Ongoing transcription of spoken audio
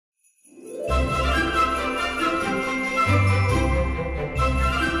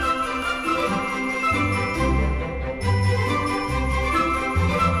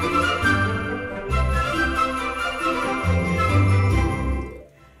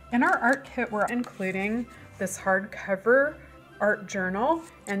In our art kit, we're including this hardcover art journal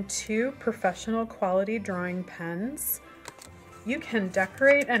and 2 professional quality drawing pens. You can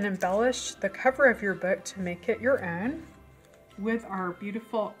decorate and embellish the cover of your book to make it your own with our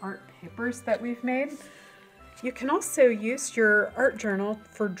beautiful art papers that we've made. You can also use your art journal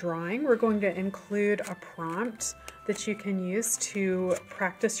for drawing. We're going to include a prompt that you can use to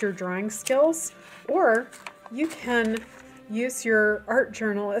practice your drawing skills, or you can use your art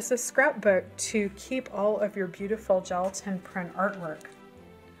journal as a scrapbook to keep all of your beautiful gelatin print artwork.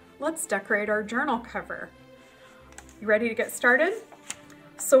 Let's decorate our journal cover. You ready to get started?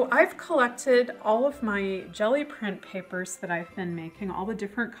 So I've collected all of my Gelli print papers that I've been making, all the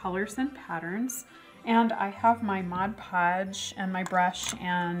different colors and patterns, and I have my Mod Podge and my brush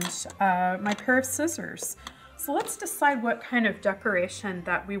and my pair of scissors. So let's decide what kind of decoration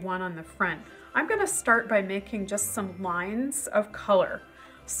that we want on the front. I'm going to start by making just some lines of color.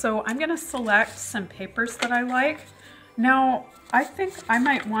 So I'm going to select some papers that I like. Now I think I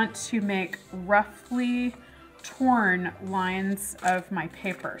might want to make roughly torn lines of my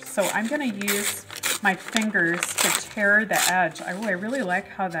paper. So I'm going to use my fingers to tear the edge. I really like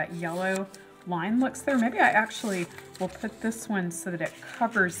how that yellow line looks there. Maybe I actually will put this one so that it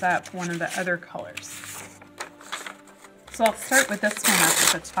covers up one of the other colors. So I'll start with this one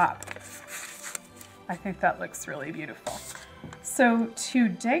up at the top. I think that looks really beautiful. So to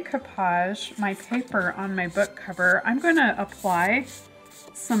decoupage my paper on my book cover, I'm going to apply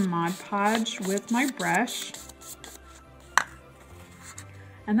some Mod Podge with my brush.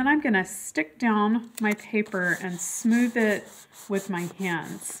 And then I'm going to stick down my paper and smooth it with my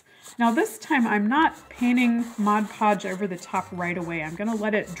hands. Now this time I'm not painting Mod Podge over the top right away. I'm going to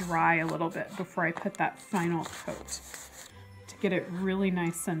let it dry a little bit before I put that final coat to get it really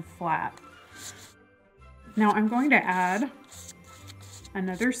nice and flat. Now I'm going to add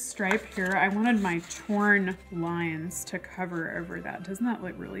another stripe here. I wanted my torn lines to cover over that. Doesn't that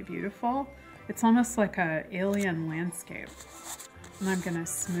look really beautiful? It's almost like an alien landscape. And I'm going to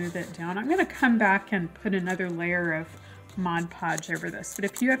smooth it down. I'm going to come back and put another layer of Mod Podge over this. But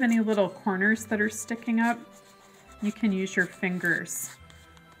if you have any little corners that are sticking up, you can use your fingers,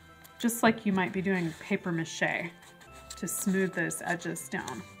 just like you might be doing paper mache, to smooth those edges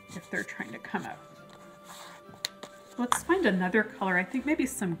down if they're trying to come up. Let's find another color. I think maybe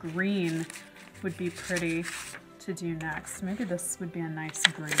some green would be pretty to do next. Maybe this would be a nice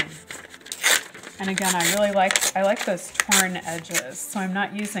green. And again, I like those torn edges, so I'm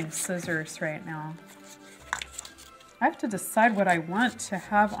not using scissors right now. I have to decide what I want to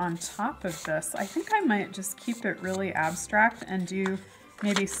have on top of this. I think I might just keep it really abstract and do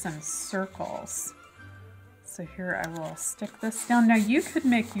maybe some circles. So here I will stick this down. Now you could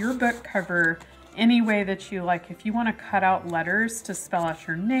make your book cover any way that you like. If you want to cut out letters to spell out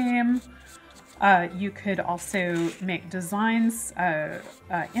your name, you could also make designs,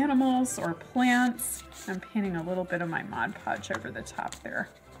 animals or plants. I'm painting a little bit of my Mod Podge over the top there,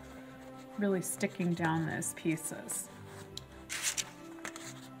 really sticking down those pieces.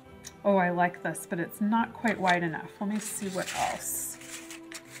 Oh, I like this, but it's not quite wide enough. Let me see what else.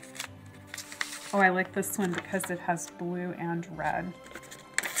 Oh, I like this one because it has blue and red.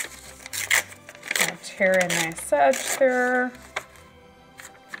 I'll tear a nice edge there.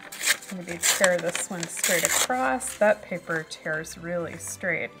 Maybe tear this one straight across. That paper tears really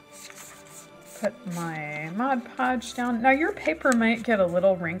straight. Put my Mod Podge down. Now your paper might get a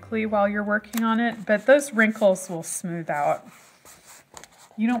little wrinkly while you're working on it, but those wrinkles will smooth out.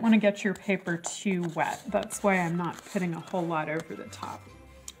 You don't want to get your paper too wet. That's why I'm not putting a whole lot over the top.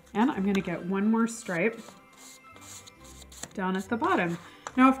 And I'm going to get one more stripe down at the bottom.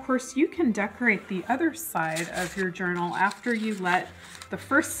 Now, of course, you can decorate the other side of your journal after you let the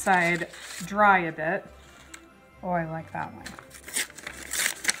first side dry a bit. Oh, I like that one.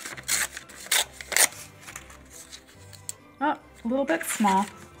 Oh, a little bit small.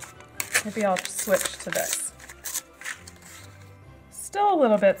 Maybe I'll switch to this. Still a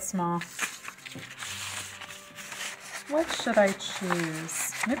little bit small. What should I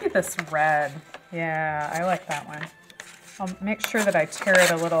choose? Maybe this red. Yeah, I like that one. I'll make sure that I tear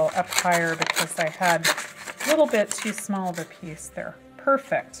it a little up higher because I had a little bit too small of a piece there.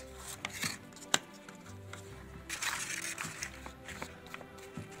 Perfect.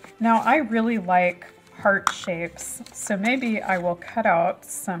 Now I really like heart shapes, so maybe I will cut out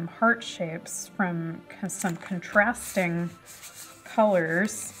some heart shapes from some contrasting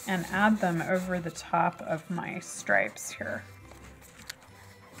colors and add them over the top of my stripes here.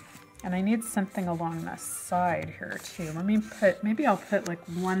 And I need something along the side here too. Let me put, maybe I'll put like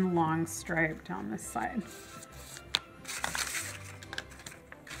one long stripe down this side.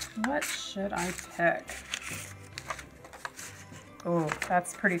 What should I pick? Oh,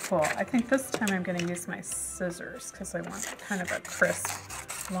 that's pretty cool. I think this time I'm going to use my scissors because I want kind of a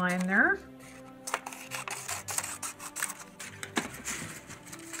crisp line there.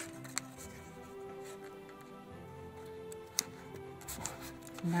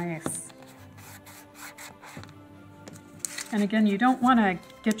 Nice. And again, you don't want to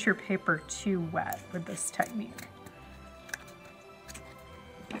get your paper too wet with this technique.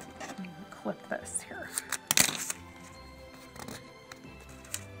 Clip this here.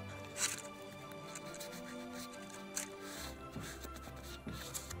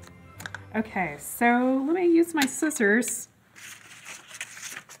 Okay, so let me use my scissors,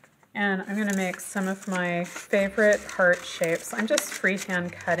 and I'm going to make some of my favorite heart shapes. I'm just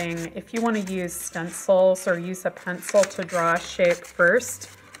freehand cutting. If you want to use stencils or use a pencil to draw a shape first,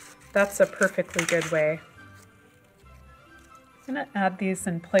 that's a perfectly good way. I'm going to add these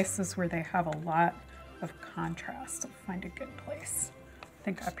in places where they have a lot of contrast. I'll find a good place. I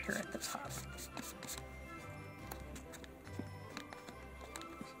think up here at the top.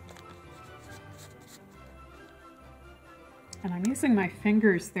 And I'm using my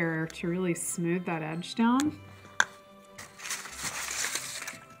fingers there to really smooth that edge down.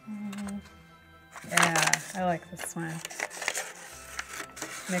 Yeah, I like this one.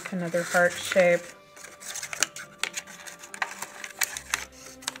 Make another heart shape.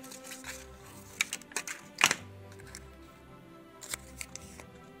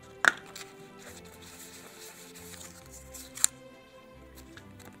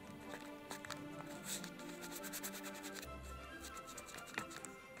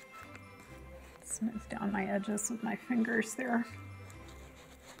 Smooth down my edges with my fingers there.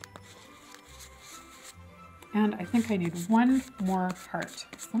 And I think I need one more heart.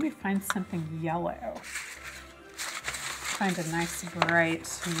 So let me find something yellow. Find a nice bright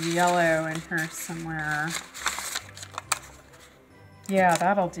yellow in here somewhere. Yeah,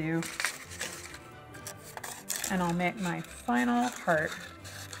 that'll do. And I'll make my final heart.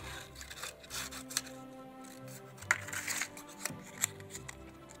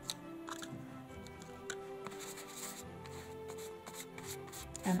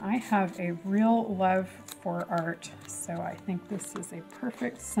 And I have a real love for art, so I think this is a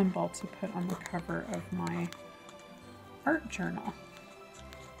perfect symbol to put on the cover of my art journal. All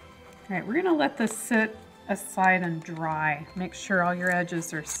right, we're gonna let this sit aside and dry. Make sure all your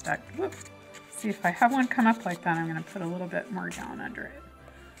edges are stuck. Whoop. See, if I have one come up like that, I'm gonna put a little bit more down under it.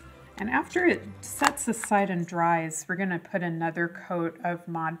 And after it sets aside and dries, we're gonna put another coat of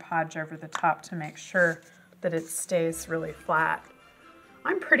Mod Podge over the top to make sure that it stays really flat.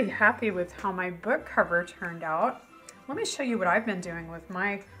 I'm pretty happy with how my book cover turned out. Let me show you what I've been doing with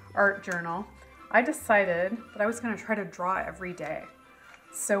my art journal. I decided that I was going to try to draw every day.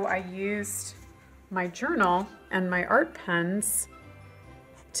 So I used my journal and my art pens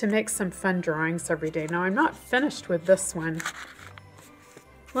to make some fun drawings every day. Now I'm not finished with this one.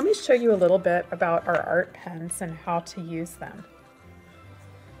 Let me show you a little bit about our art pens and how to use them.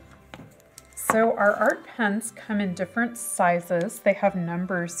 So our art pens come in different sizes. They have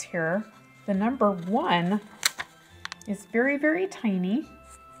numbers here. The number 1 is very, very tiny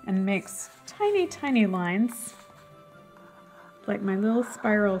and makes tiny, tiny lines. Like my little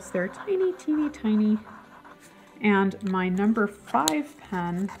spirals, they're tiny, teeny, tiny. And my number 5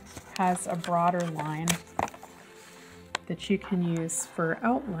 pen has a broader line that you can use for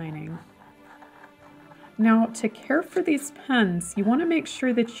outlining. Now, to care for these pens, you want to make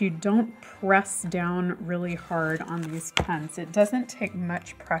sure that you don't press down really hard on these pens. It doesn't take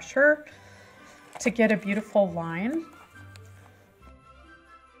much pressure to get a beautiful line.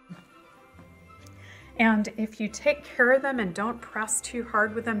 And if you take care of them and don't press too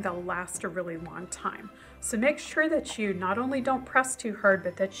hard with them, they'll last a really long time. So make sure that you not only don't press too hard,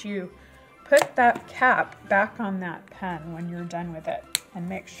 but that you put that cap back on that pen when you're done with it and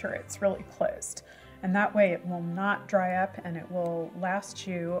make sure it's really closed. And that way it will not dry up and it will last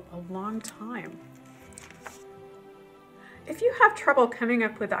you a long time. If you have trouble coming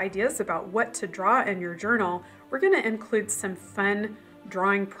up with ideas about what to draw in your journal, we're going to include some fun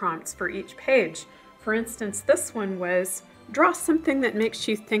drawing prompts for each page. For instance, this one was draw something that makes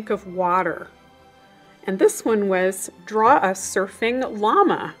you think of water. And this one was draw a surfing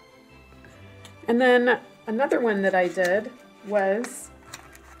llama. And then another one that I did was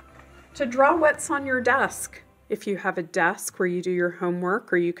to draw what's on your desk. If you have a desk where you do your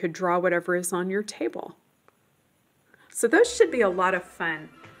homework, or you could draw whatever is on your table. So those should be a lot of fun,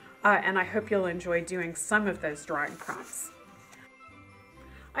 and I hope you'll enjoy doing some of those drawing prompts.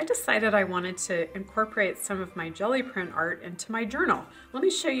 I decided I wanted to incorporate some of my Gelli print art into my journal. Let me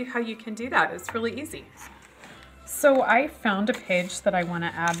show you how you can do that. It's really easy. So I found a page that I want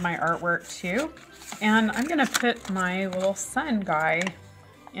to add my artwork to, and I'm going to put my little sun guy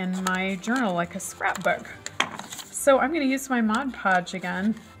in my journal like a scrapbook. So I'm going to use my Mod Podge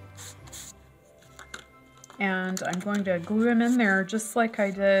again, and I'm going to glue him in there just like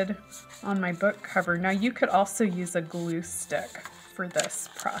I did on my book cover. Now you could also use a glue stick for this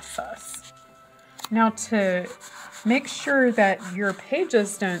process. Now to make sure that your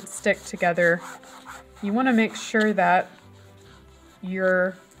pages don't stick together, you want to make sure that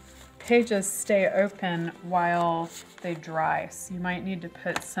your pages stay open while they dry. So you might need to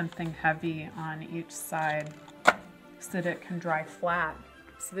put something heavy on each side so that it can dry flat,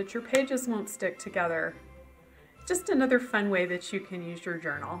 so that your pages won't stick together. Just another fun way that you can use your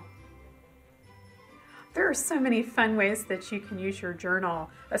journal. There are so many fun ways that you can use your journal,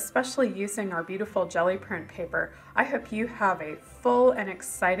 especially using our beautiful Gelli print paper. I hope you have a full and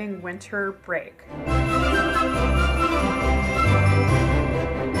exciting winter break.